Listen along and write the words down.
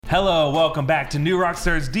Hello, welcome back to New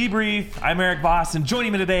Rockstars Debrief. I'm Eric Voss, and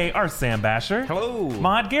joining me today are Sam Basher. Hello.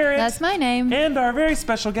 Maud Garrett. That's my name. And our very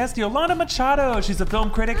special guest, Yolanda Machado. She's a film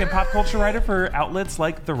critic and pop culture writer for outlets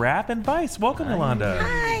like The Wrap and Vice. Welcome, Yolanda.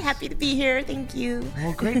 Hi, happy to be here. Thank you.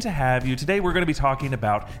 Well, great to have you. Today we're going to be talking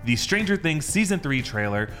about the Stranger Things Season 3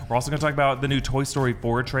 trailer. We're also going to talk about the new Toy Story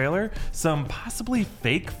 4 trailer, some possibly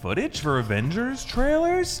fake footage for Avengers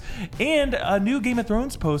trailers, and a new Game of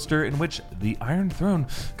Thrones poster in which the Iron Throne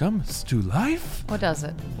comes to life. Or does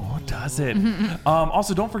it? Or does it?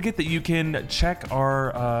 Also, don't forget that you can check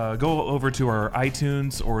our, go over to our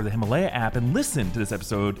iTunes or the Himalaya app and listen to this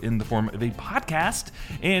episode in the form of a podcast.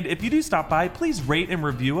 And if you do stop by, please rate and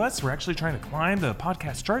review us. We're actually trying to climb the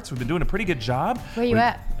podcast charts. We've been doing a pretty good job. Where you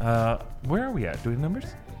at? Where are we at? Do we have numbers?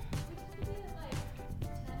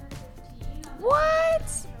 What?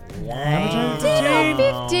 Wow. 10 or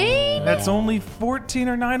 15? That's only 14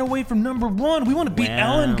 or 9 away from number 1. We want to beat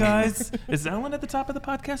Ellen, guys. Is Ellen at the top of the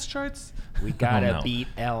podcast charts? We gotta beat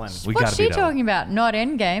Ellen. What's she talking about? Not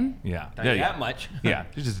Endgame. Yeah. Not that much. Yeah,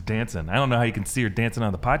 she's just dancing. I don't know how you can see her dancing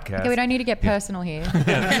on the podcast. Okay, we don't need to get personal here. Yeah,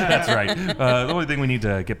 that's right. The only thing we need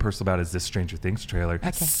to get personal about is this Stranger Things trailer. Okay.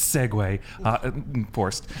 Segue.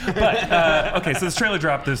 Forced. But, okay, so this trailer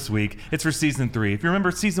dropped this week. It's for Season 3. If you remember,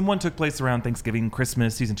 Season 1 took place around Thanksgiving,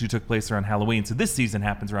 Christmas. Season 2 took place around Halloween. So this season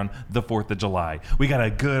happens around the 4th of July. We got a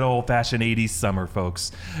good old-fashioned 80s summer,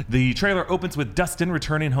 folks. The trailer opens with Dustin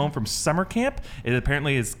returning home from summer camp. It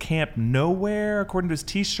apparently is Camp Nowhere, according to his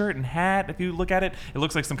t-shirt and hat. If you look at it, it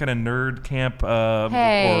looks like some kind of nerd camp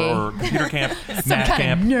or computer camp, math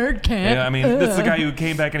camp. Nerd camp. Yeah, I mean, this is the guy who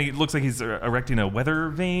came back and he looks like he's erecting a weather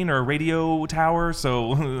vane or a radio tower.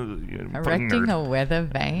 So Erecting a weather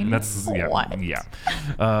vane? That's What?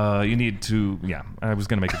 You need to. Yeah, I was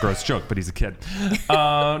gonna make a gross joke, but he's a kid.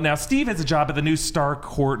 Now Steve has a job at the new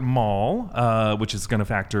Starcourt Mall, which is gonna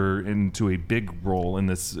factor into a big role in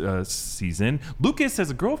this season. Lucas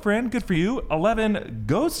has a girlfriend. Good for you. 11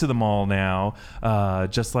 goes to the mall now,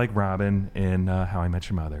 just like Robin in How I Met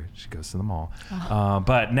Your Mother. She goes to the mall.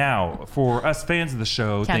 But now, for us fans of the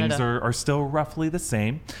show, Canada. things are still roughly the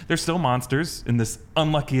same. There's still monsters in this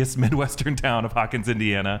unluckiest Midwestern town of Hawkins,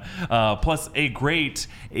 Indiana, plus a great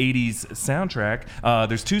 80s soundtrack.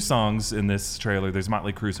 There's 2 songs in this trailer. There's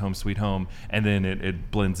Motley Crue's Home Sweet Home, and then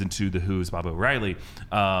it blends into The Who's Bob O'Reilly,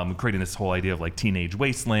 creating this whole idea of like teenage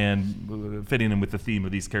wasteland, fitting in with the theme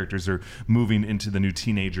of these characters are moving into the new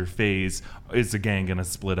teenager phase. Is the gang going to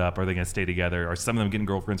split up? Are they going to stay together? Are some of them getting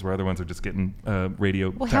girlfriends where other ones are just getting radio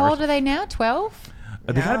Well, towers? how old are they now? 12?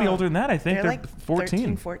 They got to be older than that, I think. They're like 14.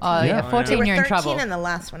 13, 14. Oh, yeah, 14, They you're were in trouble. 13 in the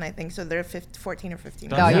last one, I think, so they're 14 or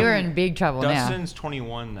 15. Oh, you're in big trouble Dustin's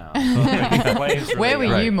 21 now. Where were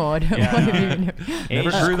Right. you, Maud? Yeah. What have you been doing? Never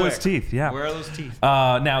Age is grew those quick. teeth, yeah. Where are those teeth?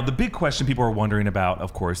 Now, the big question people are wondering about,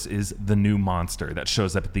 of course, is the new monster that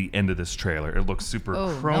shows up at the end of this trailer. It looks super Oh,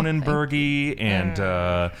 no, Cronenberg-y and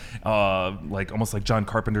like almost like John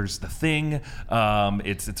Carpenter's The Thing.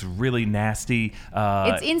 It's really nasty.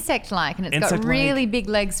 It's insect-like, and it's got insect-like. really big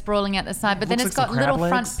legs sprawling out the side, but then Looks it's like got some crab little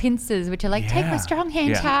front legs. pincers, which are like, take my Yeah. strong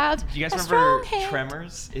hand, Yeah. child. Do you guys A remember strong hand.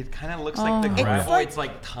 Tremors? It kind of looks Oh. like the It's graboid's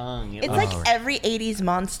like- like tongue. It's like every 80s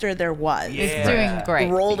monster there was. Yeah. It's doing great.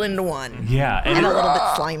 Rolled into one. Yeah. And a little bit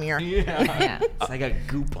slimier. Yeah. It's like a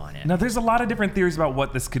goop on it. Now, there's a lot of different theories about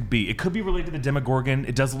what this could be. It could be related to the Demogorgon.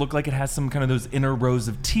 It does look like it has some kind of those inner rows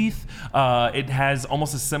of teeth. It has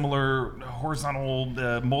almost a similar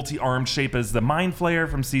horizontal, multi-armed shape as the Mind Flayer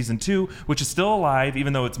from Season 2, which is still alive,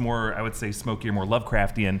 even though it's more, I would say, smokier, more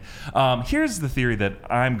Lovecraftian. Here's the theory that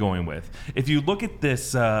I'm going with. If you look at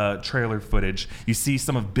this trailer footage, you see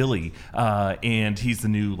some of Billy, and he's the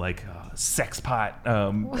new, like, sex pot,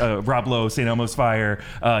 Rob Lowe, St. Elmo's Fire.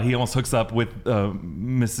 He almost hooks up with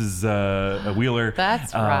Mrs. Wheeler.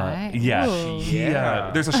 That's right. Yeah. Ooh.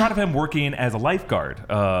 Yeah. There's a shot of him working as a lifeguard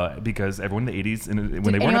because everyone in the 80s, and when Did they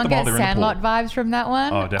weren't at anyone the mall, get they were in the pool. Sandlot vibes from that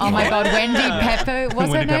one? Oh, definitely. Oh my God, Wendy Pepper, what's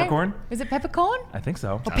her Wendy name? Peppercorn? Is it Peppercorn? I think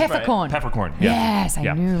so. Or Peppercorn? Peppercorn. Yeah. Yes,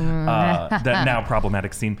 I knew. That now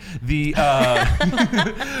problematic scene. The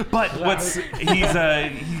but he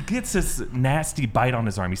gets this nasty bite on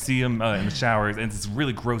his arm. You see him in the showers, and it's this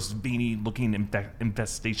really gross, veiny looking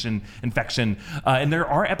infection. And there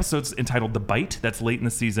are episodes entitled The Bite. That's late in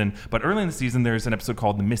the season, but early in the season there's an episode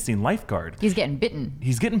called The Missing Lifeguard. He's getting bitten.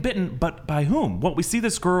 He's getting bitten, but by whom? Well, we see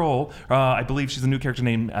this girl, I believe she's a new character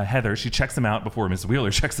named Heather. She checks him out before Miss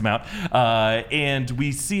Wheeler checks him out. And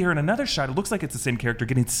we see her in another shot. It looks like it's the same character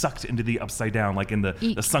getting sucked into the upside down, like in the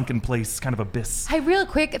Eek. sunken place kind of abyss. Hey, real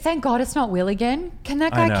quick, thank God it's not Will again. Can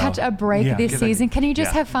that I guy know. catch a break Yeah, this give it- season? Can he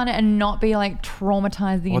just yeah. have fun and not be like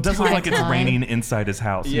traumatized the Well, it entire does look like it's time? raining inside his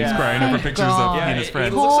house. And Yeah. he's crying over Thank pictures God. of he and Yeah, his it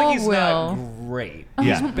friends. looks like Poor he's Will. not great.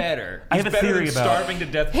 Yeah. He's better. I He's have a better theory than about- starving to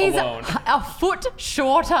death He's alone. a foot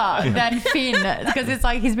shorter than Finn because it's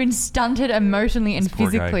like he's been stunted emotionally and poor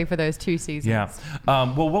guy. physically for those 2 seasons. Yeah.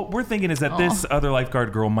 Well, what we're thinking is that Oh. this other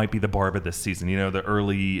lifeguard girl might be the Barb of this season. You know, the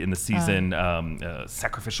early in the season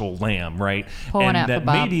sacrificial lamb, right? Pour one and out for that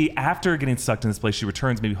Bob. maybe after getting sucked in this place, she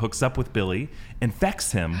returns, maybe hooks up with Billy,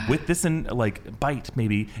 infects him with this bite,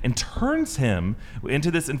 maybe, and turns him into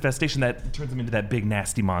this infestation that turns him into that big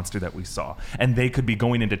nasty monster that we saw. And they could be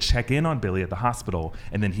going in to check in on Billy at the hospital,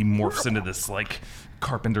 and then he morphs into this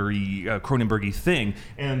Carpenter-y, Cronenberg-y thing.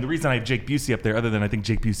 And the reason I have Jake Busey up there, other than I think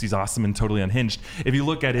Jake Busey's awesome and totally unhinged, if you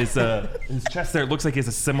look at his chest there, it looks like he has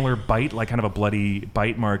a similar bite, like kind of a bloody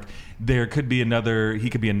bite mark. He could be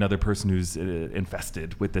another person who's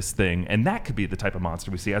infested with this thing. And that could be the type of monster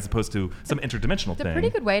we see, as opposed to some interdimensional It's a thing. pretty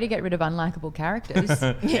good way to get rid of unlikable characters.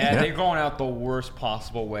 Yeah, they're going out the worst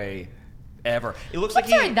possible way ever. It looks I'm like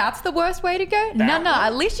sorry, that's the worst way to go? No, That one?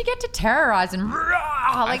 at least you get to terrorize and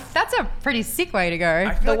that's a pretty sick way to go.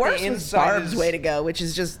 I feel The like worst the was inside Barb's is- way to go, which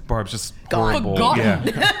is just Barb's just Gone. horrible. Forgotten.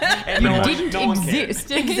 Yeah. And No one- Didn't no one cared. exist.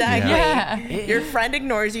 exactly. Yeah. Your friend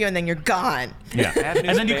ignores you and then you're gone. Yeah. Bad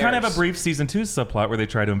And then you news kind of have bears. a brief season 2 subplot where they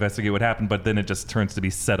try to investigate what happened, but then it just turns to be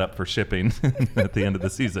set up for shipping at the end of the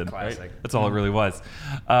season. Classic. Right? That's all it really was.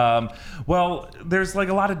 Well, there's like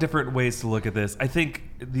a lot of different ways to look at this. I think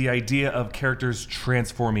the idea of characters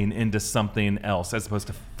transforming into something else as opposed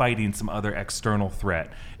to fighting some other external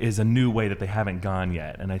threat is a new way that they haven't gone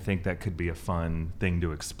yet. And I think that could be a fun thing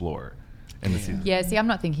to explore in the season. Yeah, see, I'm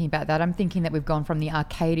not thinking about that. I'm thinking that we've gone from the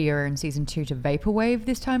Arcadia in season 2 to Vaporwave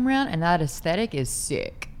this time around, and that aesthetic is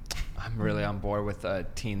sick. I'm really on board with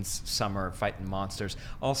teens summer fighting monsters.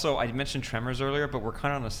 Also, I mentioned Tremors earlier, but we're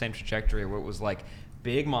kind of on the same trajectory where it was like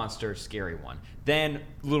big monster, scary one. Then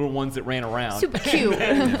little ones that ran around. Super cute.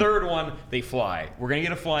 And then the third one, they fly. We're going to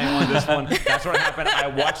get a flying one this one. That's what happened. I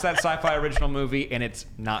watched that sci-fi original movie, and it's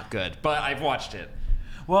not good. But I've watched it.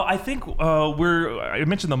 Well, I think I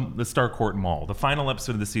mentioned the Starcourt Mall. The final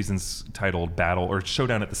episode of the season's titled Battle or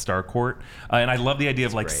Showdown at the Starcourt. And I love the idea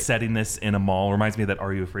of like great. setting this in a mall. Reminds me of that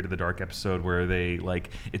Are You Afraid of the Dark episode where they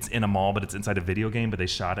it's in a mall, but it's inside a video game, but they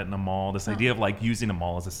shot it in a mall. This idea of like using a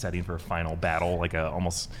mall as a setting for a final battle, like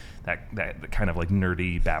almost that kind of like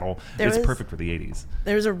nerdy battle. It's perfect for the 80s.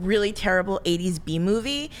 There was a really terrible 80s B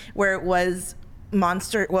movie where it was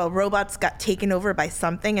robots got taken over by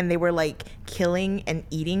something and they were like killing and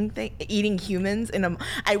eating humans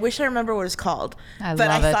I wish I remember what it's called. I but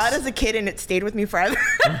love I it. saw it as a kid and it stayed with me forever.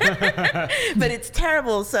 But it's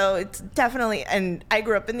terrible, so it's definitely, and I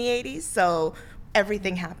grew up in the 80s, so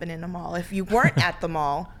everything happened in a mall. If you weren't at the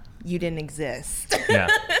mall, you didn't exist. Yeah.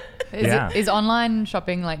 Yeah. Is online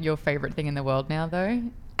shopping like your favorite thing in the world now, though?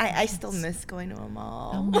 I still miss going to a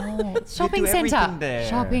mall. Shopping everything center. there.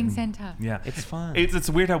 Shopping center. Yeah, It's fun. It's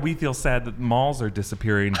weird how we feel sad that malls are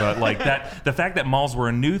disappearing, but like the fact that malls were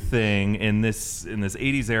a new thing in this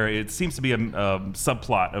 80s era, it seems to be a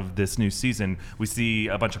subplot of this new season. We see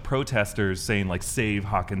a bunch of protesters saying like save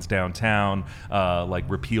Hawkins downtown, like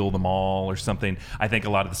repeal the mall or something. I think a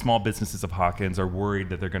lot of the small businesses of Hawkins are worried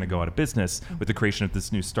that they're going to go out of business with the creation of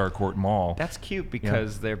this new Starcourt Mall. That's cute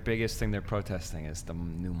because their biggest thing they're protesting is the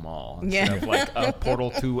new mall. Yeah. Instead of like a portal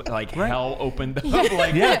to like hell opened up.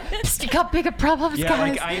 Like, Stick up bigger problems, yeah, guys.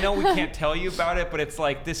 like I know we can't tell you about it, but it's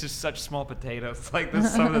like this is such small potatoes. Like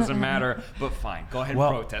this stuff doesn't matter. But fine, go ahead and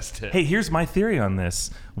protest it. Hey, here's my theory on this.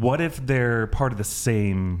 What if they're part of the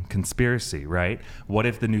same conspiracy, right? What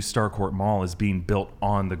if the new Starcourt Mall is being built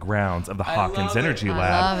on the grounds of the Hawkins love it. Energy I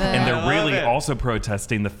Lab? love it. And I they're love really it. also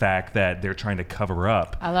protesting the fact that they're trying to cover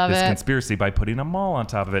up I love this it. conspiracy by putting a mall on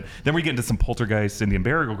top of it. Then we get into some poltergeist Indian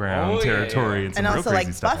burial ground Oh, yeah, territory yeah. and some And real also crazy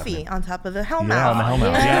like stuff Buffy happening. on top of the Hellmouth. Yeah, on the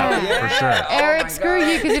Hellmouth. Yeah. Yeah, for sure. Eric, my screw God.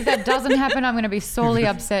 you, because if that doesn't happen, I'm going to be sorely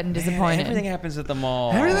upset and disappointed. Everything happens at the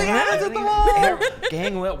mall. Everything happens at the mall.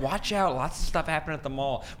 Gang, watch out. Lots of stuff happening at the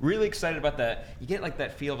mall. Really excited about that. You get like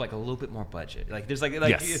that feel of like a little bit more budget. Like there's like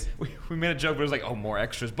Yes. we made a joke, but it was like, oh, more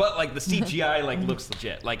extras. But like the CGI like looks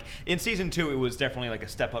legit. Like in season 2, it was definitely like a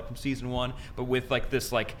step up from season 1. But with like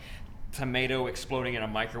this like tomato exploding in a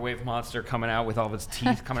microwave monster coming out with all of its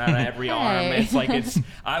teeth coming out of every arm. Hey. It's like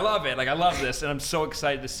I love it. Like I love this, and I'm so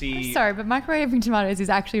excited to see. Sorry, but microwaving tomatoes is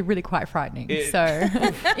actually really quite frightening. So,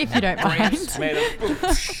 if you don't Grapes, mind.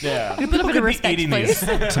 tomatoes. Yeah. A little bit of Could be respect, eating please.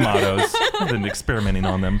 these tomatoes and experimenting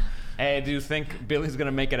on them. Hey, do you think Billy's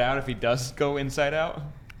gonna make it out if he does go inside out?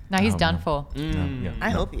 No, he's done for. I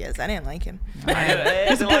hope he is. I didn't like him. I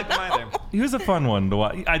didn't like him either. He was a fun one to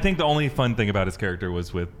watch. I think the only fun thing about his character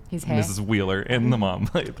was with His hair. Mrs. Wheeler and the mom,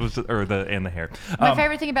 and the hair. My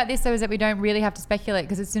favorite thing about this, though, is that we don't really have to speculate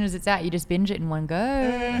because as soon as it's out, you just binge it in one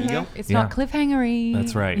go. you go. It's Yeah. not cliffhangery.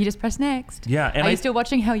 That's right. You just press next. Yeah, and Are I- you still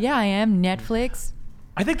watching? Hell yeah, I am. Netflix.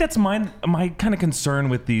 I think that's my kind of concern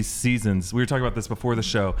with these seasons. We were talking about this before the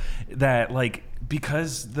show, that like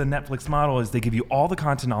because the Netflix model is they give you all the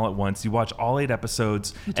content all at once. You watch all 8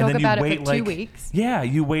 episodes, You and talk then about you it wait for 2 like weeks. Yeah,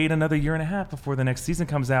 you wait another year and a half before the next season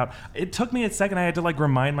comes out. It took me a second. I had to like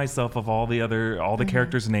remind myself of all the Mm-hmm.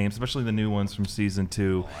 characters' names, especially the new ones from season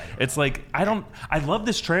 2. It's like I love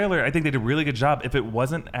this trailer. I think they did a really good job. If it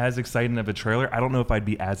wasn't as exciting of a trailer, I don't know if I'd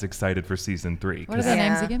be as excited for season 3. What are their Yeah.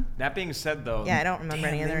 names again? That being said, though, Yeah, I don't remember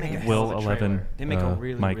any of they their make a names. hell Will of a 11, trailer. They make a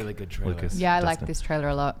really, Mike, really good trailer. Lucas. Yeah, I like Dustin. this trailer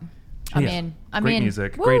a lot. I'm Yeah. in. I'm great in.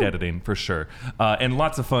 music, Woo! great editing for sure, and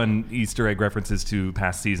lots of fun Easter egg references to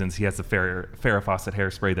past seasons. He has the Farrah Fawcett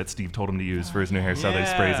hairspray that Steve told him to use for his new hairstyle that he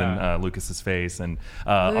sprays in Lucas's face, and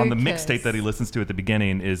on the Lucas. mixtape that he listens to at the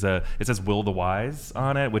beginning is it says Will the Wise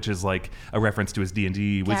on it, which is like a reference to his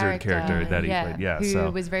D&D wizard character that he played. Yeah, who so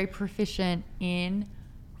was very proficient in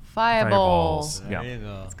Fireball. Fireballs. Yeah. There you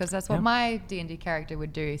go. Because that's what Yeah. my D&D character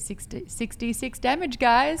would do. 66 damage,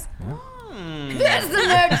 guys. That's the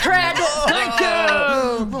nerd cred. Thank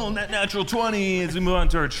you. Rolling that natural 20 as we move on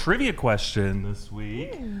to our trivia question this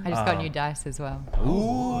week. I just got new dice as well.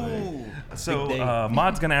 Ooh. So Big day.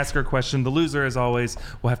 Maud's going to ask her a question. The loser, as always,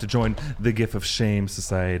 will have to join the GIF of Shame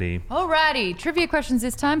Society. Alrighty, trivia questions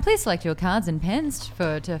this time. Please select your cards and pens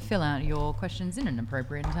to fill out your questions in an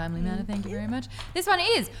appropriate and timely manner. Thank you very much. This one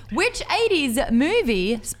is, which 80s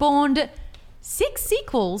movie spawned 6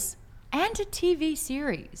 sequels and a TV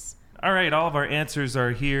series? All right, all of our answers are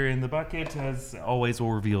here in the bucket. As always,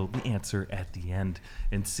 we'll reveal the answer at the end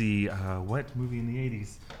and see what movie in the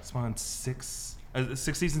 80s spawned 6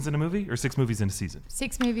 seasons in a movie or 6 movies in a season.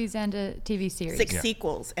 6 movies and a TV series. 6 Yeah.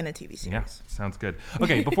 sequels and a TV series. Yeah, sounds good.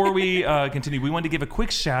 Okay, before we continue, we wanted to give a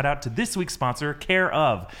quick shout out to this week's sponsor, Care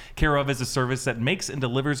of. Care of is a service that makes and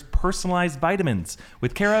delivers personalized vitamins.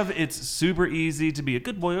 With Care of, it's super easy to be a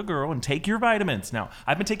good boy or girl and take your vitamins. Now,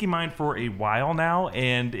 I've been taking mine for a while now,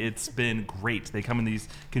 and it's been great. They come in these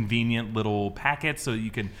convenient little packets so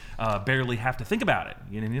you can barely have to think about it.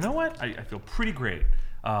 And you know what? I feel pretty great.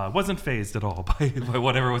 Wasn't phased at all by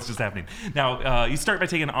whatever was just happening. Now, you start by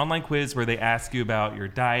taking an online quiz where they ask you about your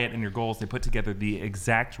diet and your goals. They put together the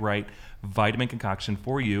exact right vitamin concoction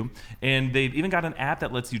for you. And they've even got an app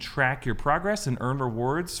that lets you track your progress and earn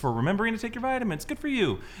rewards for remembering to take your vitamins. Good for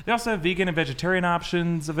you. They also have vegan and vegetarian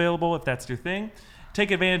options available if that's your thing. Take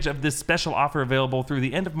advantage of this special offer available through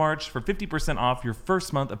the end of March for 50% off your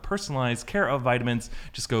first month of personalized Care of vitamins.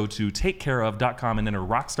 Just go to takecareof.com and enter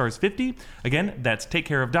Rockstars50. Again, that's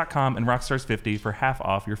takecareof.com and Rockstars50 for half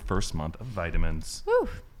off your first month of vitamins. Whew.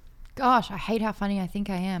 Gosh, I hate how funny I think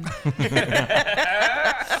I am.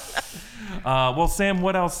 Well, Sam,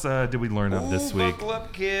 what else did we learn of this week? Buckle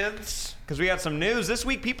up, kids. Because we got some news. This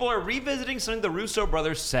week, people are revisiting something the Russo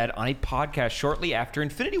brothers said on a podcast shortly after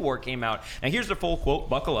Infinity War came out. Now, here's the full quote.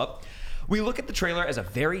 Buckle up. We look at the trailer as a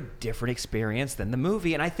very different experience than the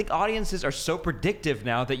movie, and I think audiences are so predictive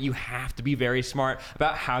now that you have to be very smart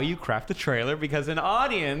about how you craft the trailer, because an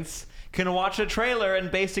audience can watch a trailer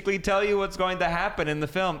and basically tell you what's going to happen in the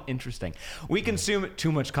film. Interesting. We consume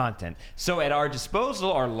too much content. So at our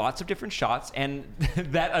disposal are lots of different shots and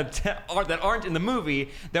that aren't in the movie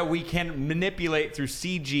that we can manipulate through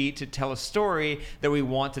CG to tell a story that we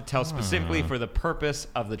want to tell specifically for the purpose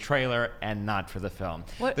of the trailer and not for the film.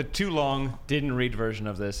 What- The too long, didn't read version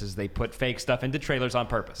of this is they put fake stuff into trailers on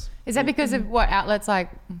purpose. Is that because of what outlets like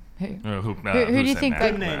who? Who do you think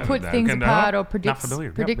that put things apart or predicts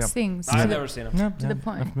things I've to never the, seen them. to the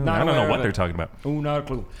point? I don't know aware what of they're it. talking about. Oh, not a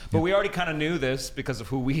clue. But we already kind of knew this because of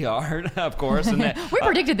who we are, of course. And that, We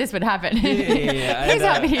predicted this would happen. yeah. He's And,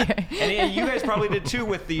 out here. and you guys probably did too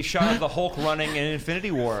with the shot of the Hulk running in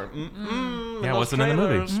Infinity War. Yeah, it wasn't in the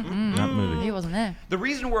movie. trailers. Not the movie. He wasn't there. The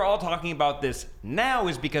reason we're all talking about this now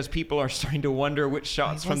is because people are starting to wonder which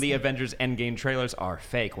shots from the wasn't. Avengers Endgame trailers are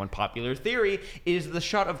fake. One popular theory is the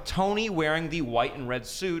shot of Tony wearing the white and red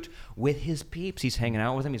suit with his peeps. He's hanging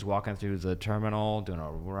out with him. He's walking through the terminal, doing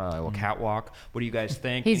a catwalk. What do you guys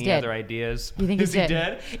think? He's Any dead. other ideas? You think is he's he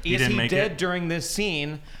dead? dead? He Is didn't he make dead it? during this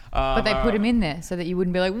scene? But they put him in there so that you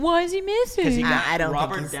wouldn't be like, why is he missing? Because I don't think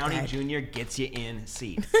Robert he's Downey dead. Jr. gets you in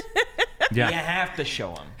seats. Yeah. You have to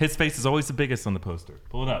show him. His face is always the biggest on the poster.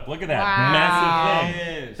 Pull it up. Look at that. Wow. Massive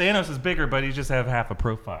Yes. thing. Thanos is bigger, but he just have half a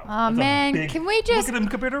profile. Oh, That's a man. big- Can we just- look at him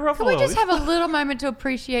compared to Ruffalo? Can we just have a little moment to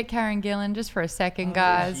appreciate Karen Gillan just for a second,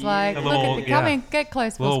 guys? Like, A look little- at the, come yeah. in, get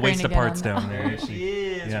close full little screen waist of again parts on that. down there. She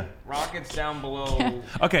is. Yeah. Rockets down below.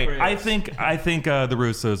 Okay, Chris. I think the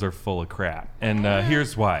Russos are full of crap, and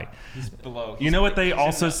here's why. He's below. You know what they He's in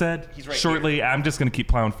also the- said? He's right Shortly, here. I'm just going to keep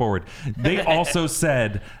plowing forward. They also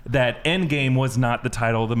said that Endgame was not the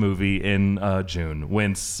title of the movie in June.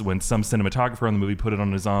 When some cinematographer on the movie put it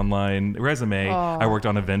on his online resume, I worked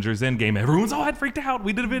on Avengers Endgame. Everyone's, I freaked out.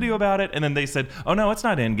 We did a video about it. And then they said, oh, no, it's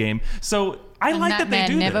not Endgame. So I And like that they man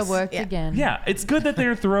do never this. worked Yeah. again. Yeah, it's good that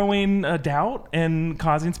they're throwing doubt and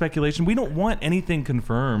causing speculation. We don't want anything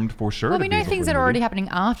confirmed for sure. Well, to we be know before things the that are already movie. happening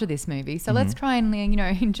after this movie, so let's try and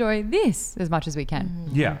enjoy this as much as we can.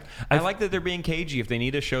 Yeah. I like that they're being cagey. If they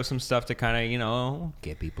need to show some stuff to kind of,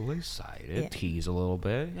 get people excited, Yeah. tease a little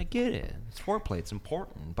bit, I get it. It's foreplay. It's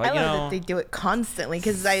important. But, I love that they do it constantly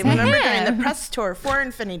because I remember during the press tour for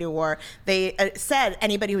Infinity War, they said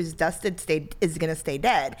anybody who's dusted is going to stay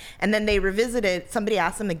dead. And then they revisited, somebody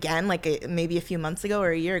asked them again, maybe a few months ago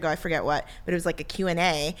or a year ago, I forget what, but it was like a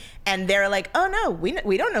Q&A. And they're like, oh no,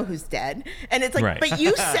 we don't know who's dead. And it's like, Right. but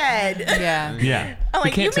you said... Yeah. Yeah. I'm We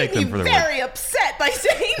like, can't you take made me them for their word. very upset by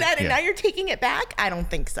saying that, and Yeah. now you're taking it back? I don't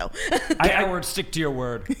think so. Word, stick to your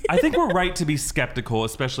word. I think we're right to be skeptical,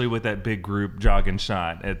 especially with that big group jogging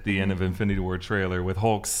shot at the end of Infinity War trailer with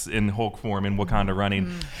Hulk's in Hulk form in Wakanda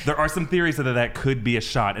running. There are some theories that could be a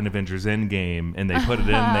shot in Avengers Endgame, and they put it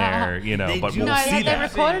in there, They but do. we'll No, see had they that.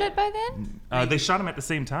 recorded it by then? They shot them at the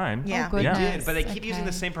same time. Yeah. Oh, goodness. Yeah. Did, but they keep Okay. using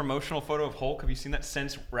the same promotional photo of Hulk. Have you seen that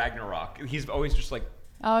since Ragnarok? He's always just like,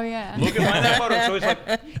 Oh, yeah. look at find that photo. So it's like,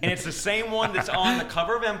 and it's the same one that's on the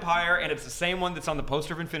cover of Empire, and it's the same one that's on the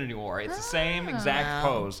poster of Infinity War. It's the same exact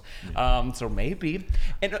pose. So maybe.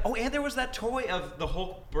 And there was that toy of the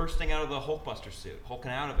Hulk bursting out of the Hulkbuster suit,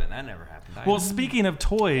 hulking out of it. That never happened. Well, speaking of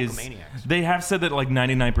toys, Hulkamaniacs. they have said that like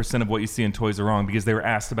 99% of what you see in toys are wrong because they were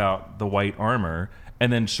asked about the white armor.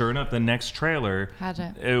 And then, sure enough, the next trailer, Had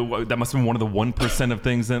it. that must have been one of the 1% of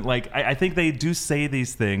things. And like, I think they do say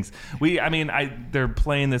these things. They're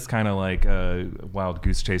playing this kind of like wild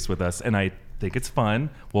goose chase with us, and I think it's fun.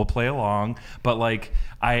 We'll play along, but like,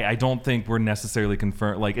 I don't think we're necessarily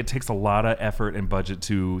confirmed. Like, it takes a lot of effort and budget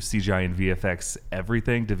to CGI and VFX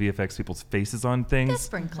everything, to VFX people's faces on things. They're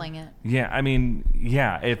sprinkling it.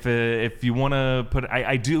 Yeah, if you want to put,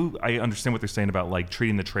 I understand what they're saying about like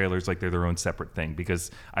treating the trailers like they're their own separate thing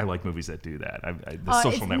because I like movies that do that. The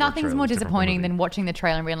Social Network Nothing's trailer more is different from the disappointing movie. than watching the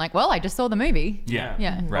trailer and being like, well, I just saw the movie. Yeah.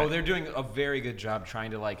 Yeah. Right. Oh, they're doing a very good job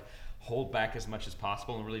trying to like hold back as much as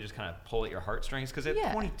possible and really just kind of pull at your heartstrings because at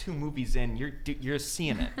Yeah. 22 movies in, you're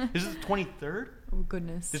seeing it. This is the 23rd. Oh,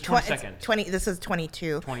 goodness. This Tw- it's 22nd. 20. This is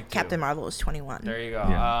 22. 22. Captain Marvel is 21. There you go.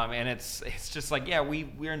 Yeah. And it's just like, yeah,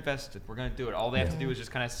 we're invested. We're gonna do it. All they have to do is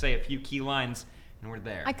just kind of say a few key lines, and we're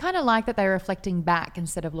there. I kind of like that they're reflecting back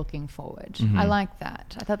instead of looking forward. I like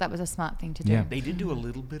that. I thought that was a smart thing to do. Yeah. They did do a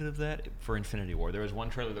little bit of that for Infinity War. There was one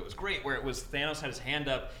trailer that was great where it was Thanos had his hand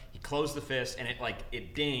up, he closed the fist, and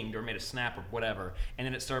it dinged or made a snap or whatever, and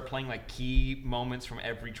then it started playing like key moments from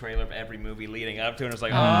every trailer of every movie leading up to it. And it was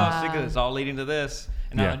like, oh, sick of this, all leading to this,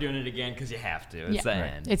 and now Yeah. they're doing it again because you have to. It's Yeah. the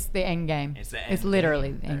Right. end. It's the end game. It's the end It's literally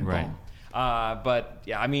game. the end Right. game. But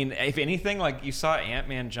yeah, I mean, if anything, like you saw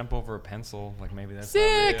Ant-Man jump over a pencil, like maybe that's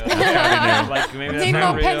Sick. not real. Like maybe that's Need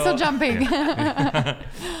not more real. pencil jumping.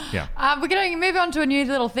 Yeah. We're going to move on to a new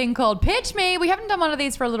little thing called Pitch Me. We haven't done one of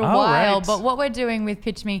these for a little Oh, while, right. but what we're doing with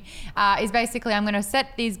Pitch Me is basically I'm going to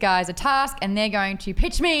set these guys a task and they're going to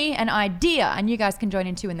pitch me an idea, and you guys can join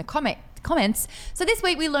in too in the comments. So this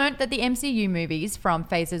week we learnt that the MCU movies from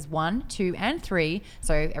phases 1, 2, and 3,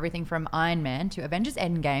 so everything from Iron Man to Avengers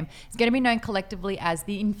Endgame, is going to be known collectively as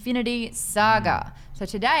the Infinity Saga. So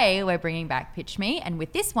today we're bringing back Pitch Me, and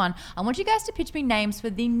with this one, I want you guys to pitch me names for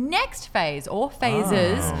the next phase or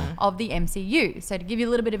phases of the MCU. So to give you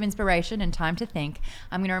a little bit of inspiration and time to think,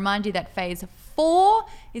 I'm going to remind you that phase 4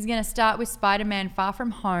 is going to start with Spider-Man Far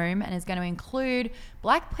From Home and is going to include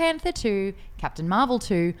Black Panther 2, Captain Marvel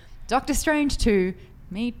 2, Doctor Strange 2,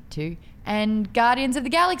 me 2, and Guardians of the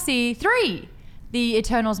Galaxy 3. The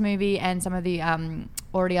Eternals movie and some of the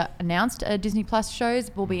already announced Disney Plus shows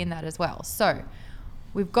will be in that as well. So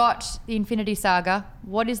we've got the Infinity Saga.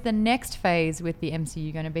 what is the next phase with the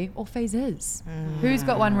MCU going to be, or phases? Who's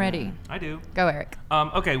got one ready? I do. Go, Eric.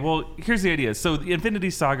 Okay, well, here's the idea. So the Infinity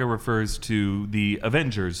Saga refers to the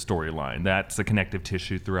Avengers storyline. That's a connective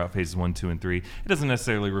tissue throughout phases 1, 2, and 3. It doesn't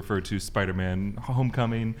necessarily refer to Spider-Man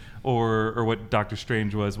Homecoming or what Doctor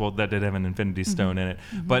Strange was. Well, that did have an Infinity Stone in it.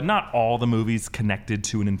 But not all the movies connected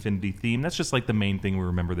to an Infinity theme. That's just like the main thing we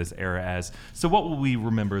remember this era as. So what will we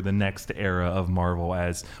remember the next era of Marvel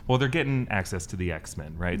as? Well, they're getting access to the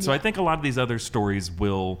X-Men, right? So I think a lot of these other stories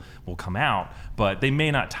will come out, but they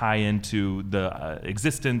may not tie into the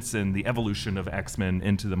existence and the evolution of X-Men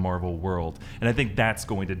into the Marvel world. And I think that's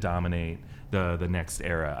going to dominate the next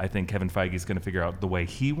era. I think Kevin Feige is going to figure out the way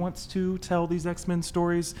he wants to tell these X-Men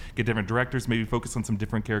stories, get different directors, maybe focus on some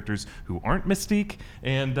different characters who aren't Mystique,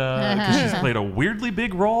 and because she's played a weirdly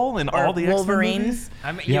big role in all the Wolverine. X-Men movies.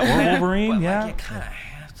 I mean, Yeah, or Wolverine, but, yeah. Like, you kind of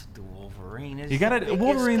have to do Wolverine. You got it.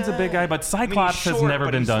 Wolverine's a big guy, but Cyclops short, has never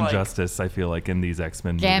but been he's done like- justice, I feel like, in these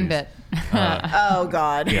X-Men movies. Gambit. Oh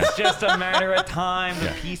God. It's just a matter of time.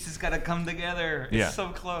 The pieces got to come together. It's Yeah. so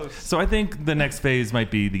close. So I think the next phase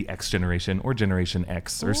might be the X generation or Generation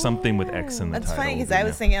X or something with X in the That's title. funny because you I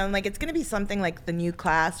was know. thinking, I'm like, it's going to be something like the new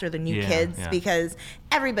class or the new Yeah, kids yeah. because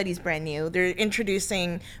everybody's brand new. They're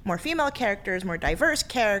introducing more female characters, more diverse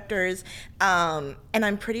characters. And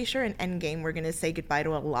I'm pretty sure in Endgame, we're going to say goodbye to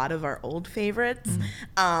a lot of our old favorites.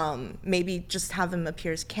 Maybe just have them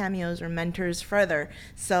appear as cameos or mentors further.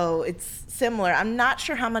 So it's similar. I'm not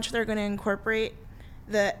sure how much they're going to incorporate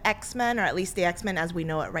the X-Men, or at least the X-Men as we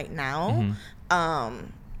know it right now.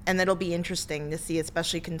 And it'll be interesting to see,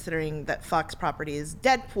 especially considering that Fox property is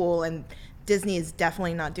Deadpool and Disney is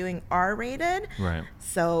definitely not doing R-rated. Right.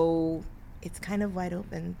 So it's kind of wide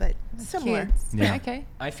open, but similar. Kids. Yeah. Okay.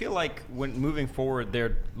 I feel like when moving forward,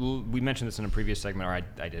 we mentioned this in a previous segment, or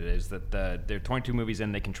I did it, is that they're 22 movies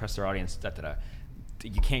in, they can trust their audience.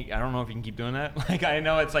 You can't. I don't know if you can keep doing that. Like, I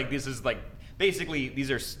know it's like this is like basically these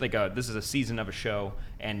are like this is a season of a show,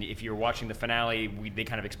 and if you're watching the finale, they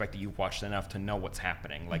kind of expect that you've watched enough to know what's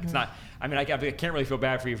happening. Like it's not. I mean, I can't really feel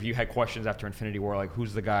bad for you if you had questions after Infinity War, like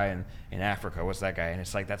who's the guy in Africa? What's that guy? And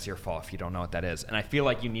it's like that's your fault if you don't know what that is. And I feel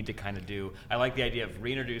like you need to kind of do. I like the idea of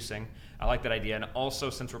reintroducing. I like that idea, and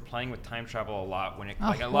also since we're playing with time travel a lot, when it Oh,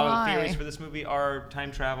 like a lot of why? the theories for this movie are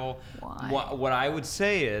time travel. Why? What I would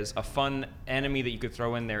say is a fun enemy that you could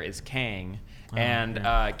throw in there is Kang, and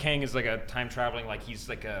Kang is like a time traveling, like he's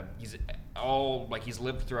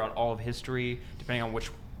lived throughout all of history, depending on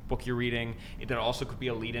which book you're reading. That also could be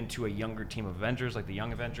a lead into a younger team of Avengers, like the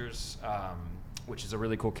Young Avengers, which is a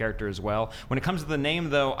really cool character as well. When it comes to the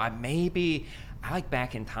name, though, I like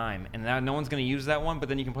Back in Time, and now no one's going to use that one, but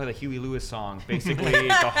then you can play the Huey Lewis song basically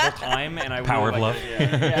the whole time, and I Power really of like Love. it.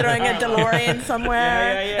 Yeah. Throwing a DeLorean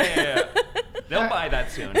somewhere. Yeah. They'll buy that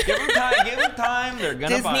soon. Give them time. They're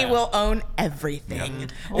gonna buy Disney it. will own everything.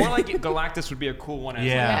 Or like Galactus would be a cool one as like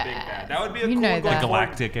Yeah. a big bad. That would be a You cool know one going that. forward.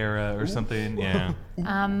 Galactic era or something. Yeah.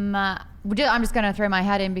 I'm just going to throw my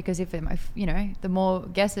hat in because if the more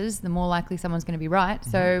guesses, the more likely someone's going to be right.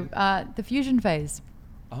 So the fusion phase.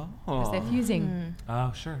 Because they're fusing.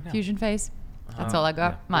 Oh, sure. Yeah. Fusion phase. That's all I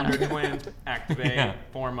got. yeah. Minor. Wonder Twins, activate, Yeah.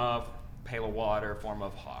 form of Pail of Water, form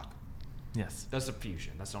of Hawk. Yes. That's a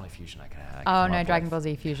fusion. That's the only fusion I can have. Oh no, Dragon Ball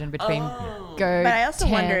Z fusion between Oh. Go. But I also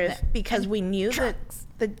 10 wonder if, because we knew that Trunks.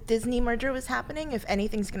 the Disney merger was happening, if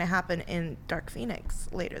anything's going to happen in Dark Phoenix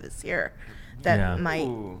later this year, that Yeah. might.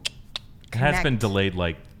 Ooh. It has been connect delayed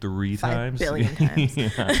like 3 5 times. billion times. Yeah.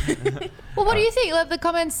 Well, what do you think? Let the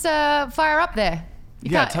comments fire up there. You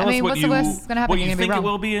Yeah, can't- tell I mean, us what what's you, the worst that's going to happen? what You're you going to be think it wrong.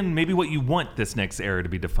 will be, and maybe what you want this next era to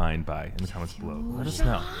be defined by in the comments below. Let us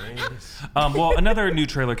know. Well, another new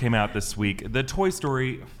trailer came out this week, the Toy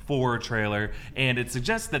Story 4 trailer, and it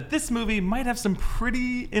suggests that this movie might have some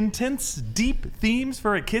pretty intense, deep themes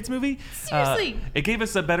for a kids movie. Seriously? It gave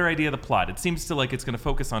us a better idea of the plot. It seems to like it's going to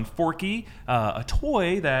focus on Forky, a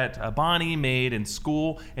toy that Bonnie made in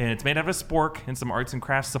school, and it's made out of a spork and some arts and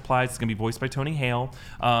crafts supplies. It's going to be voiced by Tony Hale.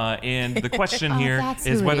 And the question Oh, here that's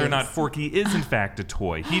is who it whether or not is. Forky is in fact a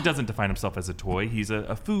toy. He doesn't define himself as a toy. He's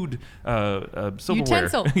a food silverware.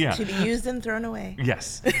 Utensil. Yeah. To be used and thrown away.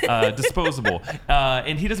 Yes, disposable.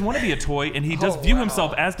 And he doesn't want to be a toy, and he does view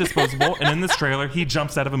himself as disposable. And in this trailer, he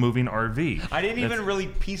jumps out of a moving RV. I didn't That's- even really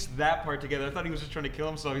piece that part together. I thought he was just trying to kill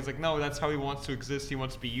himself. He's like, no, that's how he wants to exist. He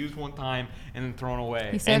wants to be used one time and then thrown away.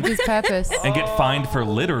 He served his purpose. and get fined for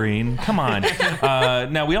littering. Come on.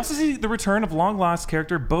 Now, we also see the return of long-lost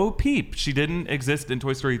character Bo Peep. She didn't exist missed in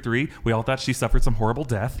Toy Story 3. We all thought she suffered some horrible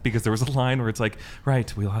death because there was a line where it's like,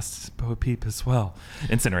 right, we lost Bo Peep as well.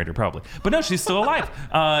 Incinerator, probably. But no, she's still alive.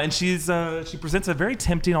 And she presents a very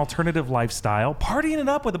tempting alternative lifestyle, partying it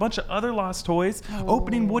up with a bunch of other lost toys,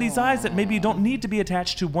 opening Woody's eyes that maybe you don't need to be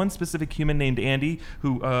attached to one specific human named Andy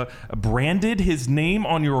who branded his name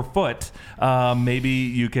on your foot. Maybe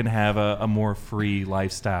you can have a more free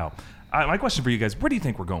lifestyle. My question for you guys, where do you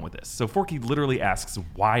think we're going with this? So Forky literally asks,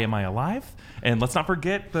 why am I alive? And let's not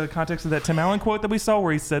forget the context of that Tim Allen quote that we saw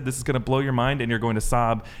where he said, this is going to blow your mind and you're going to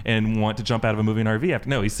sob and want to jump out of a moving RV after.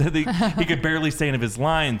 No, he said that he could barely say any of his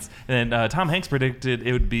lines. And Tom Hanks predicted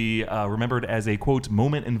it would be remembered as a, quote,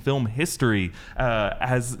 moment in film history.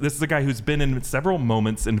 As this is a guy who's been in several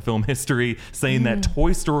moments in film history saying that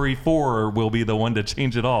Toy Story 4 will be the one to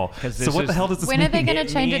change it all. So what the hell does this mean? When are they going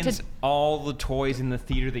to change it to... all the toys in the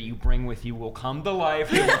theater that you bring with you will come to life.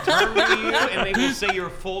 They will turn to you and they will say your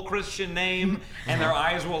full Christian name and their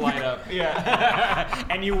eyes will light up. Yeah.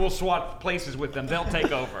 And you will swap places with them. They'll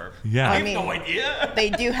take over. Yeah. I have no idea. They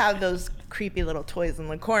do have those creepy little toys in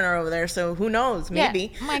the corner over there, so who knows?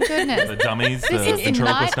 Maybe. Yeah, my goodness. The dummies, This the is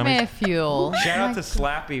ventriloquist nightmare dummies. fuel. Shout out My to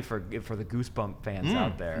Slappy for the Goosebump fans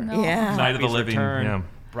out there. No. Yeah. Night of the Slappy's Living. Return. Yeah.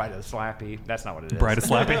 Bride of the Slappy. That's not what it is. Bride of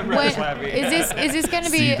Slappy. Bride Wait, of Slappy. is this going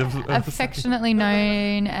to be Seed of Slappy. affectionately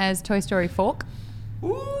known as Toy Story Fork?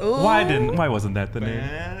 Why wasn't that the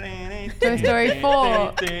name? Toy Story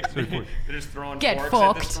 4. They're just throwing Get forks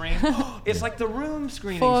forked. at the screen. It's like the room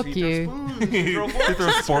screening. Fork so you. Throw spoons, you throw forks. You throw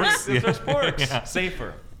sporks. You throw sporks. Yeah.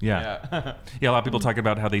 Safer. Yeah. Yeah, a lot of people talk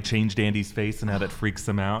about how they changed Andy's face and how that freaks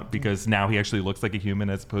them out because now he actually looks like a human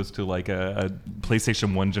as opposed to like a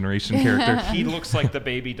PlayStation 1 generation character. He looks like the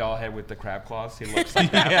baby doll head with the crab claws. He looks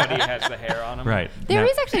like that, but he has the hair on him. Right. There Now,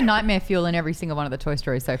 is actually nightmare fuel in every single one of the Toy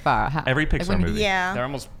Stories so far. Every Pixar when- movie. Yeah. They're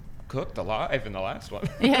almost cooked alive in the last one.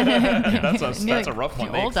 Yeah. That's a rough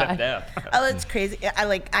one. They all accept die. death. Oh, it's crazy.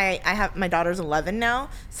 I have my daughter's 11 now,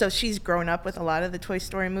 so she's grown up with a lot of the Toy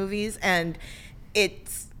Story movies, and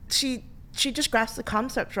she just grasps the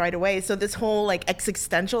concept right away. So this whole like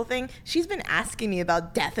existential thing, she's been asking me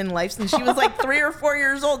about death and life since she was like 3 or 4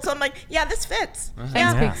 years old. So I'm like, yeah, this fits.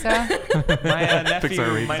 Thanks, Yeah.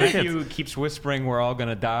 Pixar. My nephew keeps whispering we're all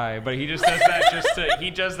gonna die, but he just does that he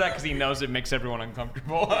does that because he knows it makes everyone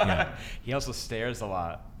uncomfortable. Yeah. He also stares a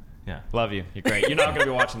lot. Yeah. Love you. You're great. You're not gonna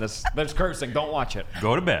be watching this. There's cursing. Don't watch it.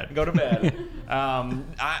 Go to bed. Go to bed.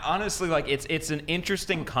 I honestly like it's an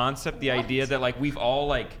interesting concept. The idea that like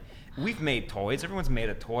we've made toys. Everyone's made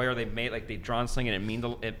a toy, or they've drawn something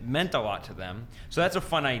and it meant a lot to them. So that's a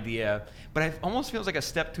fun idea. But it almost feels like a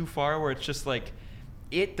step too far, where it's just like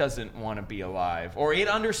it doesn't want to be alive, or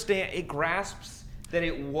it grasps that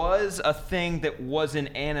it was a thing that was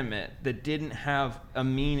inanimate, that didn't have a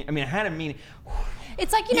meaning. I mean, it had a meaning.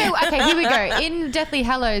 It's like, okay, here we go. In Deathly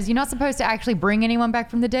Hallows, you're not supposed to actually bring anyone back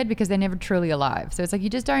from the dead because they're never truly alive. So it's like, you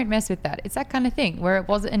just don't mess with that. It's that kind of thing where it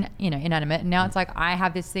was inanimate, and now it's like, I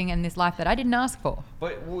have this thing in this life that I didn't ask for.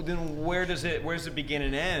 But then where does it begin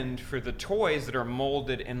and end for the toys that are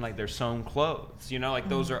molded in like their sewn clothes? Like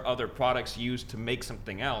those are other products used to make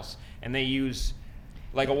something else, and they use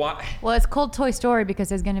like Well, it's called Toy Story because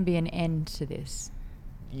there's going to be an end to this.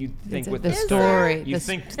 You think The with the story. You the,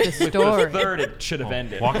 think the with story. the third it should have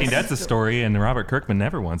ended. Walking Dead's a story, and Robert Kirkman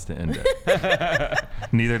never wants to end it.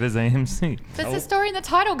 Neither does AMC. That's the story in the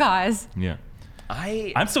title, guys. Yeah.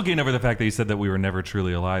 I'm still getting over the fact that you said that we were never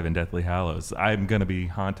truly alive in Deathly Hallows. I'm going to be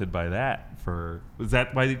haunted by that. Was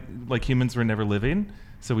that why like humans were never living?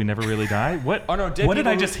 So we never really die? What? Oh no! What did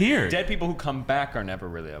I just hear? Dead people who come back are never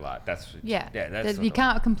really alive. That's You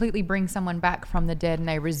can't completely bring someone back from the dead and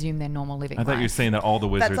they resume their normal living I thought you were saying that all the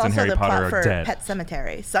That's wizards also in Harry the Potter plot are for dead. Pet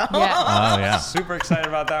Cemetery. So Yeah. Oh yeah. super excited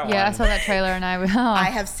about that one. Yeah, I saw that trailer and I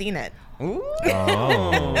I have seen it. Ooh.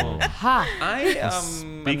 Oh. ha.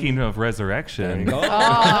 Speaking of resurrection, Oh,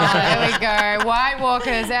 there we go. White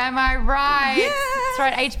Walkers, am I right? That's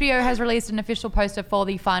right. HBO has released an official poster for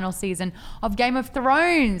the final season of Game of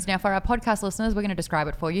Thrones. Now, for our podcast listeners, we're going to describe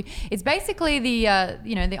it for you. It's basically the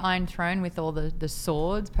the Iron Throne with all the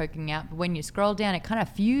swords poking out. But when you scroll down, it kind of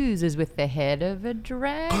fuses with the head of a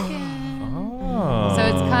dragon. Oh. So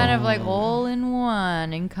it's kind of like all in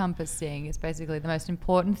one, encompassing. It's basically the most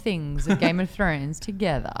important things of Game of Thrones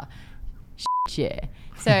together. Yeah.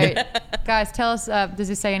 So, guys, tell us, does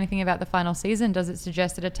this say anything about the final season? Does it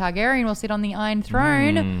suggest that a Targaryen will sit on the Iron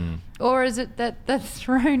Throne? Or is it that the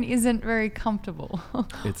throne isn't very comfortable?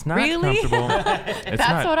 It's not Really? comfortable. It's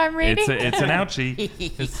That's what I'm reading? It's an ouchie.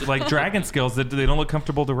 It's like dragon skills that they don't look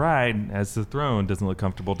comfortable to ride, as the throne doesn't look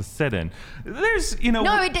comfortable to sit in. There's,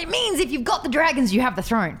 No, it means if you've got the dragons, you have the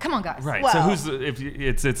throne. Come on, guys. Right. Well- So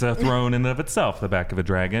it's a throne in and of itself, the back of a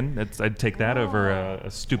dragon. I'd take that over a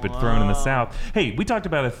stupid throne in the south. Hey, we talked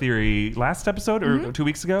about a theory last episode or 2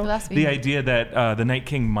 weeks ago. Last week. The idea that the Night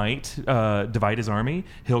King might divide his army.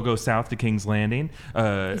 He'll go south to King's Landing.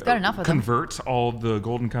 He's got enough of them. Convert all the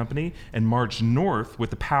Golden Company and march north with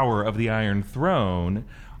the power of the Iron Throne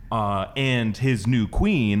and his new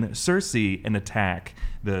queen, Cersei, and attack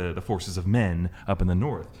the forces of men up in the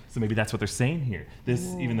north. So maybe that's what they're saying here. This,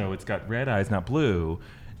 even though it's got red eyes, not blue,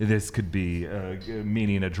 this could be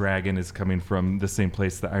meaning a dragon is coming from the same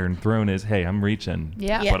place the Iron Throne is. Hey, I'm reaching,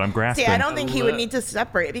 Yeah. but I'm grasping. See, I don't think he would need to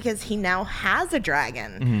separate because he now has a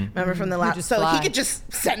dragon. Remember from the last, just so fly. he could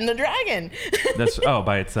just send the dragon. That's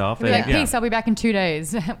by itself. Be like, Yeah. peace, I'll be back in 2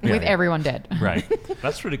 days with everyone dead. Right.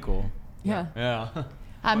 That's pretty cool. Yeah. Yeah.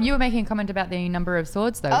 You were making a comment about the number of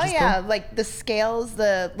swords, though. Oh which is yeah, cool. like the scales,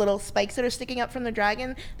 the little spikes that are sticking up from the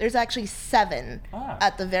dragon. There's actually 7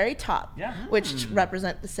 at the very top, Yeah. which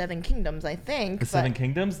represent the 7 kingdoms, I think. The Seven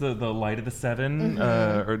Kingdoms, the light of the 7,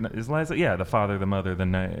 or is Liza? Yeah, the father, the mother,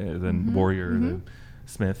 the warrior, the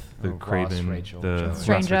smith, the Ross, craven, Rachel, the Joey. Ross,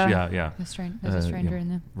 Stranger. yeah. There's a stranger yeah. in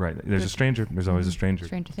there. Right. There's a stranger. There's always a stranger.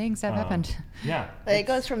 Stranger things have happened. Yeah. But it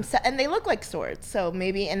goes from and they look like swords. So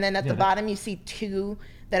maybe, and then at the that- bottom you see 2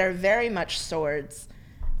 that are very much swords.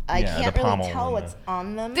 I Yeah, can't the really pommel tell and what's the-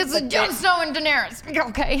 on them. This is but Jon Snow and Daenerys.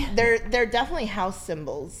 Okay. they're definitely house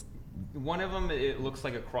symbols. One of them, it looks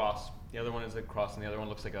like a cross. The other one is a cross, and the other one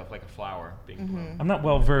looks like a flower being blown. I'm not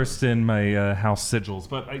well versed in my house sigils,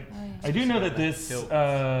 but I do know that this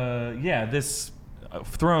this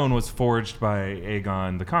throne was forged by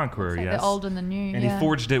Aegon the Conqueror. Like Yes, the old and the new. and yeah. he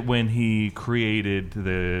forged it when he created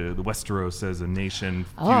the Westeros as a nation,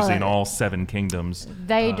 Oh, fusing all 7 kingdoms.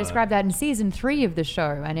 They describe that in season 3 of the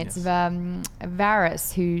show, and it's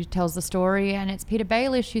Varys who tells the story, and it's Peter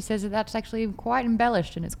Baelish who says that that's actually quite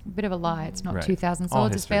embellished, and it's a bit of a lie. It's not Right. 2,000 All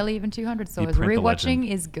swords; it's history. barely even 200 swords. print the legend. Rewatching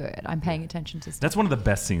is good. I'm paying attention to stuff. That's one of the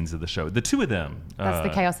best scenes of the show. The 2 of them. That's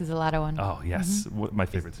the Chaos is a Ladder one. Oh yes, my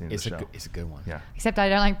favorite scene of It's the a show. it's a good one. Yeah. Except I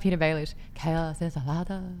don't like Peter Baelish. Chaos is a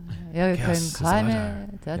ladder. You Chaos can is a climb ladder.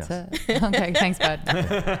 it. That's Yes. it. Okay, thanks, bud. All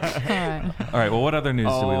right. All right. Well, what other news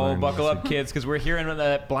do we Oh, learn? buckle up, kids, because we're hearing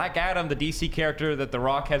that Black Adam, the DC character that The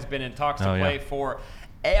Rock has been in talks to Oh, yeah. play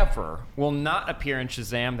forever, will not appear in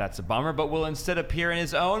Shazam. That's a bummer, but will instead appear in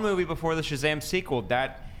his own movie before the Shazam sequel.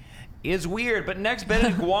 That is weird. But next,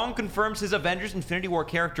 Benedict Wong confirms his Avengers Infinity War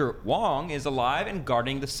character Wong is alive and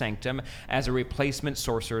guarding the Sanctum as a replacement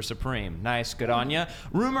Sorcerer Supreme. Nice, good on ya.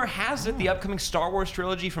 Rumor has it the upcoming Star Wars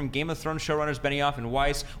trilogy from Game of Thrones showrunners Benioff and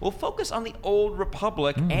Weiss will focus on the Old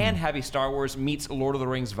Republic and have a Star Wars meets Lord of the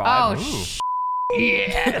Rings vibe. Oh,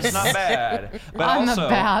 Yeah, it's not bad. But I'm also,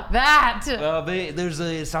 about that.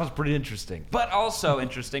 it sounds pretty interesting. But also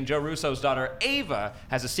interesting, Joe Russo's daughter Ava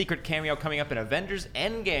has a secret cameo coming up in Avengers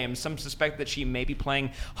Endgame. Some suspect that she may be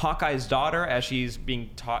playing Hawkeye's daughter as she's being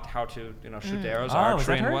taught how to, shoot arrows, Oh, is archery,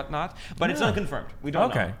 that and her? whatnot. But it's Yeah. unconfirmed. We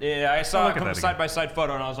don't Okay. know. Yeah, I saw I'll a look at that side by side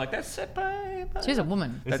photo, and I was like, "That's it, bye." She's a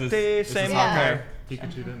woman. That's the same Hawkeye.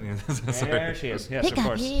 Pikachu didn't. There she is. Yes, of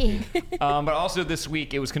course. But also this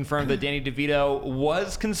week, it was confirmed that Danny DeVito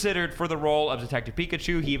was considered for the role of Detective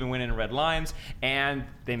Pikachu. He even went in Red Lines, and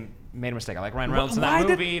they made a mistake. I like Ryan Reynolds in Why that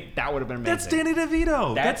did- movie. That would have been amazing. That's Danny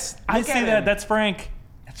DeVito. I look see at that. him. That's Frank.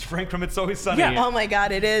 That's Frank from It's Always Sunny. Yeah. Oh my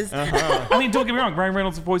God, it is. I mean, don't get me wrong. Ryan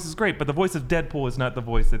Reynolds' voice is great, but the voice of Deadpool is not the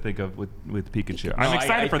voice I think of with Pikachu. I'm No,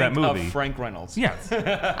 excited I for that think movie. Of Frank Reynolds. Yes,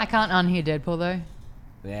 I can't unhear Deadpool though.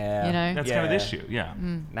 Yeah. You know? that's kind of the issue. Yeah.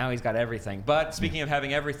 Now he's got everything. But speaking of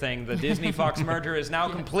having everything, the Disney-Fox merger is now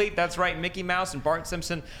complete. That's right. Mickey Mouse and Bart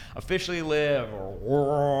Simpson officially live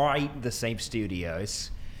right in the same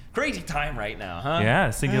studios. Crazy time right now, huh? Yeah,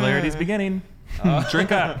 singularity's beginning.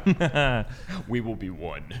 Drink up. We will be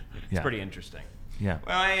one. It's Yeah. pretty interesting. Yeah.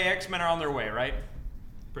 Well, X-Men are on their way, right?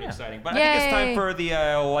 Pretty Yeah. exciting. But I think it's time Yay. for the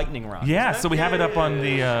lightning round. Yeah, isn't it? so we have it up on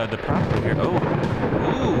the prompter here.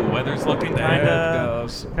 Ooh, weather's looking There kind it of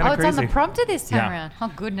goes. Oh, it's on the crazy. prompter this time Yeah. around.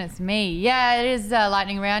 Oh, goodness me. Yeah, it is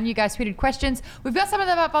lightning round. You guys tweeted questions. We've got some of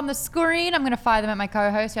them up on the screen. I'm going to fire them at my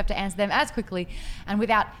co-host. You have to answer them as quickly and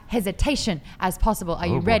without hesitation as possible. Are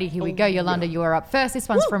you boy. ready? Here we go. Yolanda, you are up first. This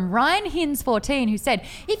one's from Ryan Hins14, who said,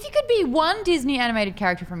 if you could be one Disney animated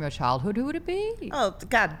character from your childhood, who would it be? Oh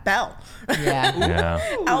God, Belle. Yeah.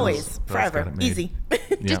 Yeah. Always, Those forever, got it made. easy.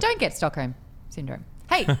 Just don't get Stockholm syndrome.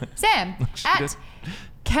 Hey, Sam, She at did.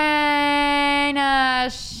 Kana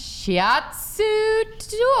Shiatsu.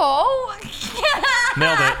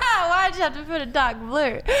 Nailed it. Why'd you have to put a dark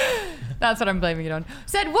blue? That's what I'm blaming it on.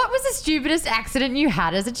 Said, what was the stupidest accident you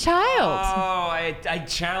had as a child? Oh, I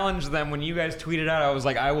challenged them when you guys tweeted out. I was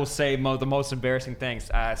like, I will say the most embarrassing things.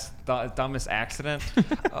 Dumbest accident.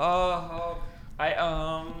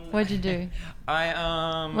 What'd you do?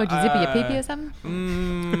 What'd What'd you zip your pee-pee or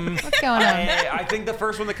something? What's going on? I think the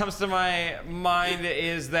first one that comes to my mind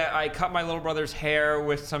is that I cut my little brother's hair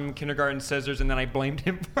with some kindergarten scissors and then I blamed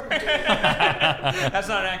him for it. That's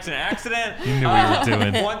not an accident. You knew what you were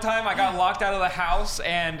doing. One time I got locked out of the house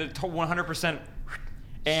and 100%.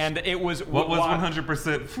 And it was What was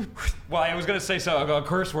 100%? Well, I was gonna say a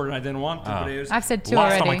curse word and I didn't want to, but it was. I've said two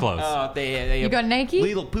Lost already. on my clothes. They You got naked?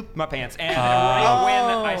 Little pooped my pants, and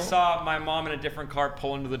right when I saw my mom in a different car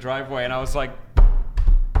pull into the driveway, and I was like,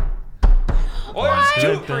 "Oh,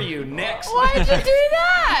 there's two for you next." Why did you do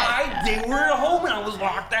that? They were at home and I was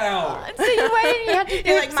locked out. So you waited and you had to do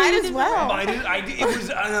You're it like, so might you as didn't- well. It was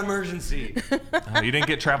an emergency. Oh, you didn't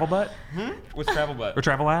get travel butt With travel butt. or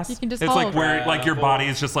travel ass? You can just it's like hold. where like your body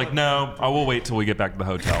is just like, no, I will wait till we get back to the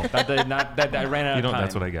hotel. That I ran out You of don't. time.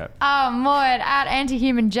 That's what I get. Maud at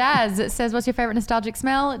Anti-Human Jazz says, what's your favorite nostalgic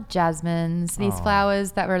smell? Jasmines. These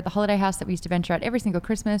flowers that were at the holiday house that we used to venture out every single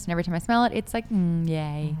Christmas, and every time I smell it, it's like,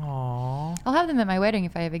 yay. Aww. I'll have them at my wedding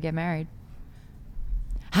if I ever get married.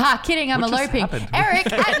 Ha, kidding, I'm What just eloping. happened? Eric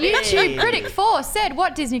at YouTube Critic 4 said,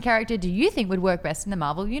 what Disney character do you think would work best in the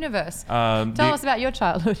Marvel Universe? Tell us about your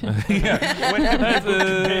childhood. Yeah.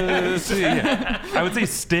 I would say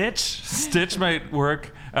Stitch. Stitch might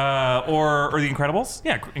work. Or the Incredibles.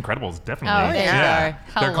 Yeah, Incredibles definitely. Oh, there you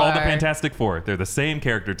go. They're called the Hello. Fantastic Four. They're the same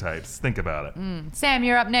character types. Think about it. Sam,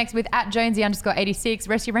 you're up next with at Jonesy_86,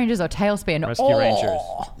 Rescue Rangers or Tailspin? Rescue Rangers.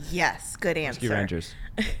 Yes, good answer. Rescue Rangers.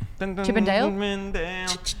 Chip and Dale?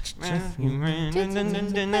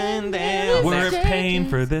 We're paying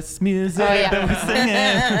for this music Oh, yeah. that we're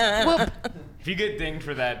singing. Whoop. If you get dinged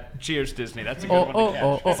for that, cheers Disney. That's a good one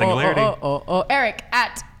to catch. Singularity. Eric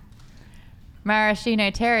at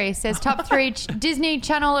Maraschino Terry says top 3 Disney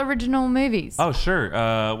Channel original movies. Oh, sure.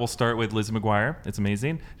 We'll start with Lizzie McGuire. It's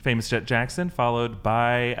amazing. Famous Jet Jackson, followed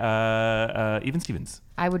by Even Stevens.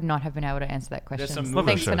 I would not have been able to answer that question. There's some So movies.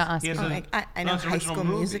 thanks for Shows. not asking. He has me. I know it's High original School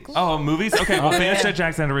movies. Musical. Oh, movies? Okay, well, Famous Jet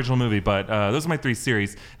Jackson had an original movie, but those are my 3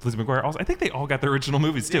 series. Lizzie McGuire also. I think they all got their original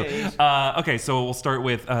movies, too. Okay, so we'll start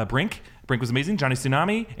with Brink. Brink was amazing. Johnny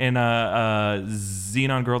Tsunami and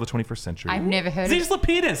Xenon Girl of the 21st Century. I've never heard Zeus of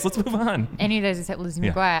Lapidus. Let's move on. any of those except Lizzie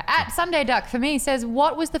Yeah. McGuire. At Sunday Duck for me says,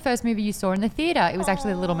 what was the first movie you saw in the theater? It was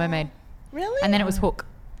actually The Little Mermaid. Really? And then it was Hook.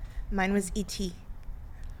 Mine was E.T.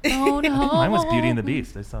 Oh no. Mine was Beauty and the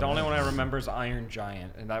Beast. I saw The only that. one I remember is Iron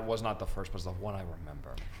Giant, and that was not the first, but it's the one I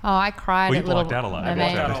remember. Oh, I cried Well, you at Little blocked out a lot. I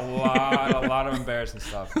Mermaid. blocked Got a lot of embarrassing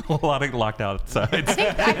stuff. A lot of locked out sides.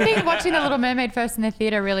 I think watching The Little Mermaid first in the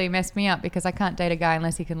theater really messed me up because I can't date a guy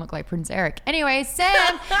unless he can look like Prince Eric. Anyway,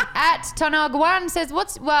 Sam at Tonogwan says,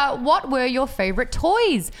 what were your favorite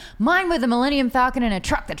toys? Mine were the Millennium Falcon and a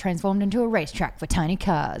truck that transformed into a racetrack for tiny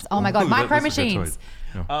cars. Oh my God, Ooh, Micro those are good Machines. toys.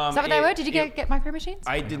 Yeah. Is that what they were? Did you get Micro Machines?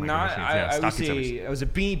 I did Micro not. Machines, yeah, I was a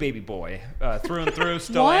Beanie Baby boy through and through.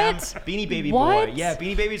 Still What? am. Beanie Baby What? boy. Yeah,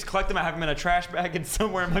 Beanie Babies. Collect them. I have them in a trash bag and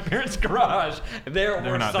somewhere in my parents' garage. There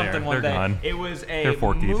They're or not something there. one They're day. gone. It was They're a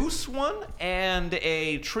forkied. moose one and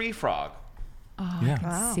a tree frog.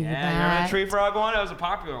 Yeah. See Yeah, you remember that. the tree frog one? That was a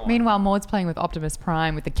popular one. Meanwhile, Maud's playing with Optimus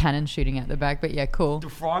Prime with the cannon shooting out the back, but yeah, cool. the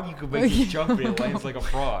frog you could make it jump and it lands like a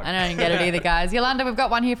frog. I don't get it either, guys. Yolanda, we've got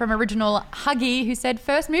one here from Original Huggy who said,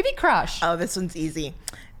 first movie crush. Oh, this one's easy.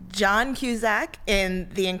 John Cusack in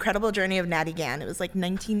The Incredible Journey of Natty Gann. It was like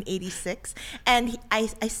 1986. And I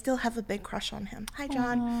still have a big crush on him. Hi,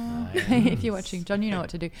 John. If you're watching, John, you know what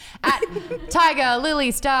to do. At Tiger Lily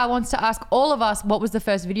Star wants to ask all of us, what was the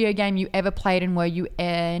first video game you ever played and were you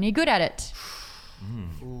any good at it?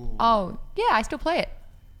 Oh, yeah, I still play it.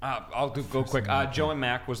 I'll go quick. Joe and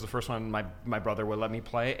Mac was the first one my brother would let me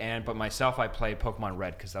play, but myself I played Pokemon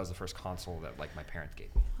Red because that was the first console that like my parents gave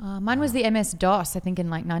me. Mine was the MS-DOS, I think in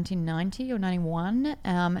like 1990 or 91,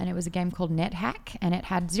 and it was a game called NetHack, and it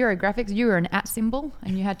had zero graphics. You were an @ symbol,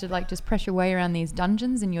 and you had to like just press your way around these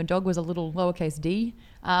dungeons, and your dog was a little lowercase d.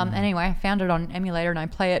 Anyway, I found it on emulator, and I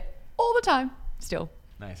play it all the time still.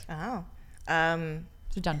 Nice. Oh.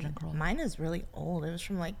 It's a dungeon crawler. Mine is really old. It was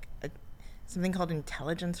from like something called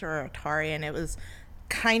Intelligencer or Atari, and it was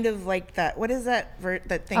kind of like that. What is that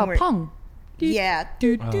that thing? Oh, where, Pong. Yeah.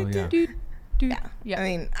 Oh, yeah. Yeah. I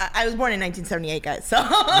mean, I was born in 1978, guys. So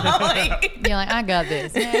like, You're like, I got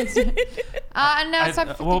this. And now it's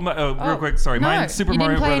time for real quick, sorry. No, Mine, Super you didn't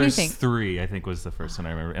Mario play Brothers anything. 3, I think, was the first one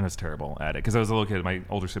I remember, and I was terrible at it because I was a little kid. My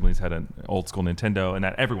older siblings had an old school Nintendo, and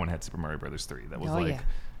that everyone had Super Mario Brothers 3. That was Oh, like.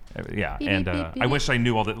 Yeah, Beep, and beep, beep, I beep. wish I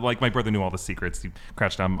knew all the, like my brother knew all the secrets. You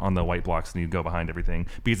crouched on the white blocks and you go behind everything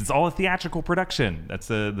because it's all a theatrical production. That's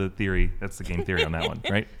the theory. That's the game theory on that one,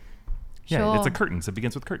 right? Yeah, Sure. it's a curtains. It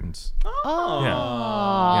begins with curtains. Oh.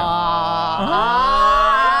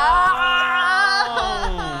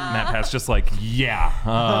 Matt Pass just like, yeah,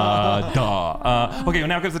 duh. Okay, well,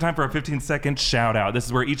 now comes the time for our 15-second shout out. This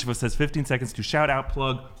is where each of us has 15 seconds to shout out,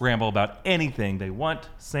 plug, ramble about anything they want.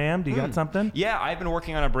 Sam, do you got something? Yeah, I've been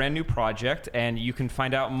working on a brand new project, and you can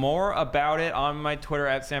find out more about it on my Twitter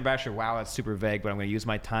at Sam Basher. Wow, that's super vague, but I'm going to use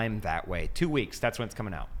my time that way. 2 weeks, that's when it's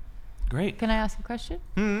coming out. Great. Can I ask a question?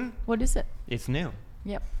 What is it? It's new.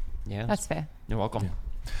 Yep. Yeah, That's fair. You're welcome.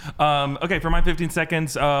 Okay, for my 15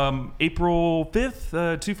 seconds, April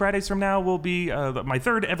 5th, 2 Fridays from now, will be my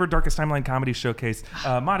third ever Darkest Timeline comedy showcase.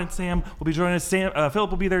 Mod and Sam will be joining us. Philip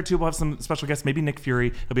will be there too. We'll have some special guests, maybe Nick Fury.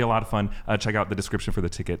 It'll be a lot of fun. Check out the description for the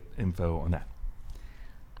ticket info on that.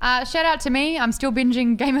 Shout out to me. I'm still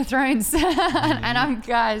binging Game of Thrones. And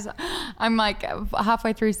I'm like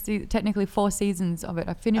halfway through technically 4 seasons of it.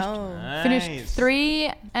 I've finished Nice.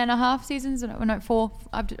 3.5 seasons. No, 4.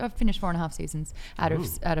 I've finished 4.5 seasons out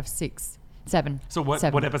of 6. 7. So what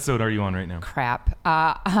 7. episode are you on right now? Crap.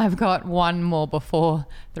 I've got one more before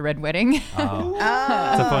the Red Wedding. It's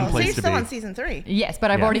a fun so place you're to still be. on season 3. Yes, but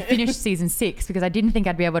I've Yeah. already finished season 6 because I didn't think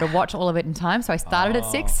I'd be able to watch all of it in time. So I started at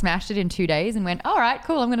 6, smashed it in 2 days, and went, all right,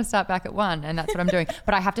 cool, I'm going to start back at 1. And that's what I'm doing.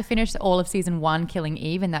 But I have to finish all of season 1, Killing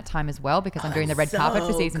Eve, in that time as well because I'm doing the red so carpet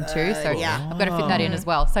for season 2. So good. Yeah. I've got to fit that in as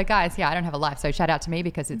well. So guys, I don't have a life. So shout out to me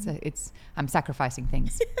because I'm sacrificing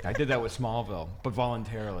things. I did that with Smallville, but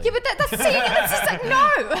voluntarily. Yeah, but that's just like, no.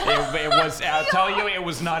 It was. I'll tell you, it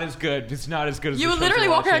was not as good. It's not as good as You the were shows literally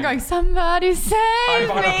you're walking around watching. going, somebody save I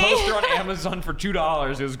bought a me. poster on Amazon for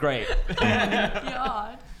 $2. It was great.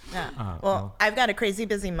 God. Yeah. Well, I've got a crazy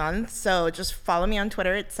busy month, so just follow me on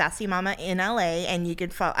Twitter. It's Sassy Mama in LA, and you can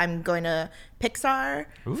follow. I'm going to Pixar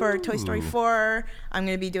for Toy Story 4. I'm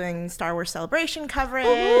going to be doing Star Wars Celebration coverage.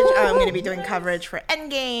 I'm going to be doing coverage for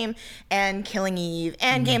Endgame and Killing Eve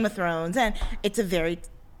and Game of Thrones, and it's a very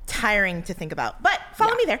tiring to think about. But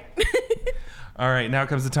follow me there. All right, now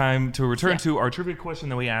comes the time to return to our trivia question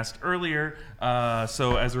that we asked earlier.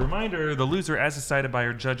 So, as a reminder, the loser, as decided by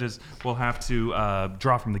our judges, will have to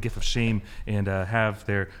draw from the gift of shame and have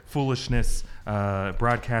their foolishness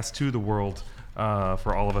broadcast to the world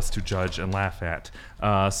for all of us to judge and laugh at.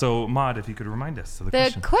 So, Maud, if you could remind us of the The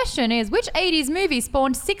question. question is, which 80s movie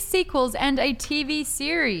spawned 6 sequels and a TV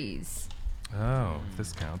series? Oh, if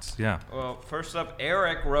this counts. Yeah. Well, first up,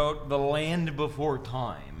 Eric wrote The Land Before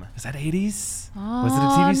Time. Is that 80s? Was it a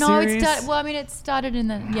TV no, series? it started in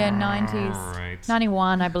the 90s. right.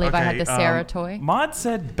 91, I believe. I had the Sarah toy. Maud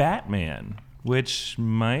said Batman, which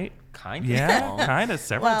might... Kind of. Yeah, kind of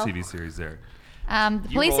several Well- TV series there.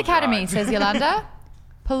 Police rolled your Academy, eyes. says Yolanda.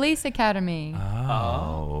 Police Academy.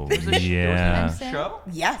 Oh, There was a yeah. show?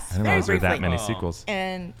 Yes, I didn't very realize there were briefly. that many sequels.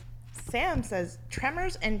 And Sam says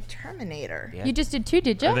Tremors and Terminator. Yeah. You just did 2,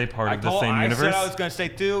 did you? Are they part of the same I universe? said I was going to say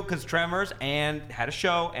 2 because Tremors and had a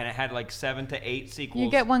show and it had like 7 to 8 sequels.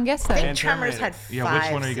 You get one guess I though. think And Tremors Terminator. had 5 Yeah,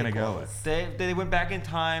 which one are you gonna go sequels. with? They went back in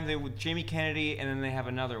time. They with Jamie Kennedy, and then they have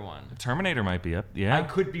another one. Terminator might be up. Yeah. I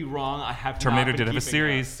could be wrong. I have Terminator not did been have a keeping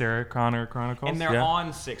series, up. Sarah Connor Chronicles. And they're yeah.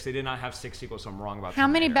 on 6. They did not have 6 sequels, so I'm wrong about How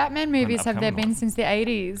many Terminator. Batman movies have there upcoming been one. since the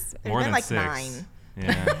 80s? There's More been than like 6. 9.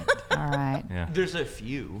 Yeah. All right. Yeah. There's a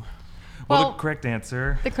few. Well, Well, the correct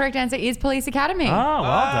answer. The correct answer is Police Academy. Oh, well done.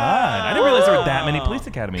 I didn't realize there were that many Police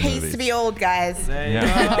Academy Pays movies. to be old, guys. There you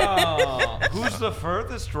Yeah. go. Who's the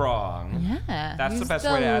furthest wrong? Yeah. That's the who's best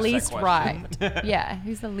way to ask that least question. right? Yeah.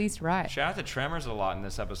 Who's the least right? Shout out to Tremors a lot in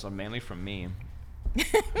this episode, mainly from me.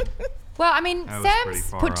 Well, I mean, That was pretty Sam's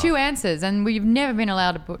far put 2 off. answers, and we've never been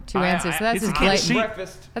allowed to put 2 answers. So that's it's just a cheat blatant. sheet.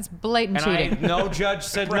 Breakfast. That's blatant And cheating. no judge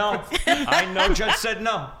said no. No judge said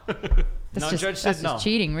no. That's no just, judge that's said no. just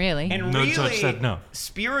cheating, really. And No really, judge said no.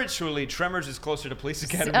 spiritually, Tremors is closer to Police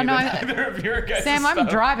Academy no, than I- either of your guys' Sam, I'm stuff.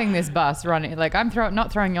 driving this bus, running. Like I'm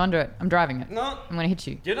not throwing you under it. I'm driving it. No, I'm gonna hit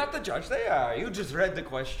you. you're not the judge. They are. You just read the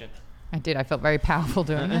question. I did. I felt very powerful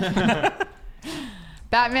doing it.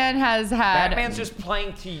 Batman has had. Batman's just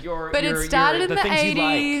playing to your. But your, it started your, in the the things you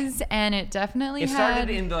like. 80s, and it definitely It had. started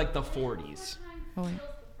in like the 40s. Oh, wait.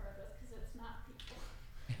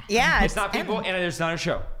 Yeah, It's not people, and it's not a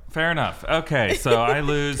show. Fair enough. Okay, so I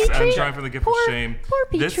lose. I'm Petrie. drawing for the gift Poor- of shame. poor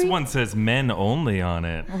This Petrie. one says men only on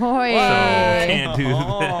it. Boy. So can't do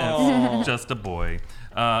this. Just a boy.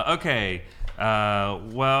 Okay.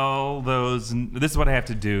 Well, this is what I have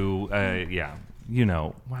to do. Yeah. You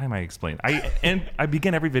know, why am I explaining? I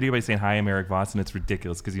begin every video by saying, "Hi, I'm Eric Voss," and it's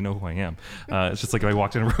ridiculous because you know who I am. It's just like if I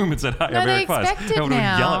walked in a room and said, "Hi, No, I'm they Eric Voss," expect it everyone would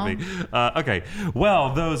yell now. at me. Okay.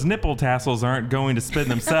 Well, those nipple tassels aren't going to spin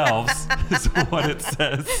themselves, is what it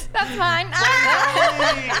says. That's mine.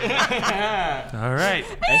 All right.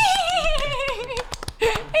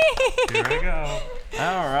 Here I go.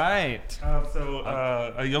 All right.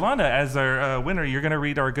 So, Yolanda, as our winner, you're going to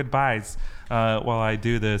read our goodbyes while I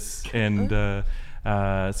do this. And so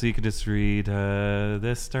you can just read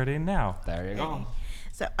this starting now. There you go.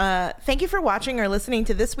 So, thank you for watching or listening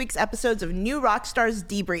to this week's episodes of New Rockstars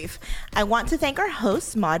Debrief. I want to thank our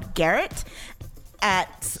hosts, Maud Garrett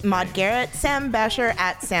at Maud Garrett, Sam Basher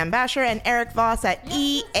at Sam Basher, and Eric Voss at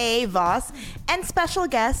EA Voss, and special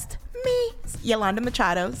guest, me, Yolanda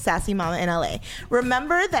Machado, Sassy Mama in LA.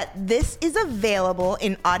 Remember that this is available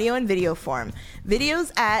in audio and video form.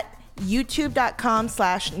 Videos at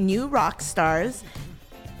youtube.com/newrockstars.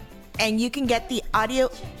 And you can get the audio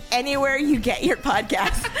anywhere you get your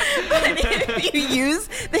podcast. And if you use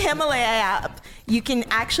the Himalaya app, you can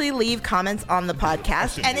actually leave comments on the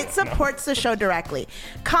podcast, and it supports the show directly.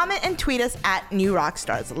 Comment and tweet us at New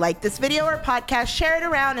Rockstars. Like this video or podcast, share it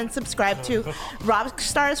around, and subscribe to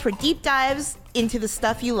Rockstars for deep dives into the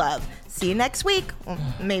stuff you love. See you next week. Well,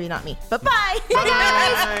 maybe not me, but bye.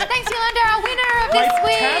 Guys, thanks, Yolanda, our winner of this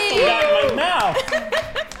week. Tassel got in my mouth.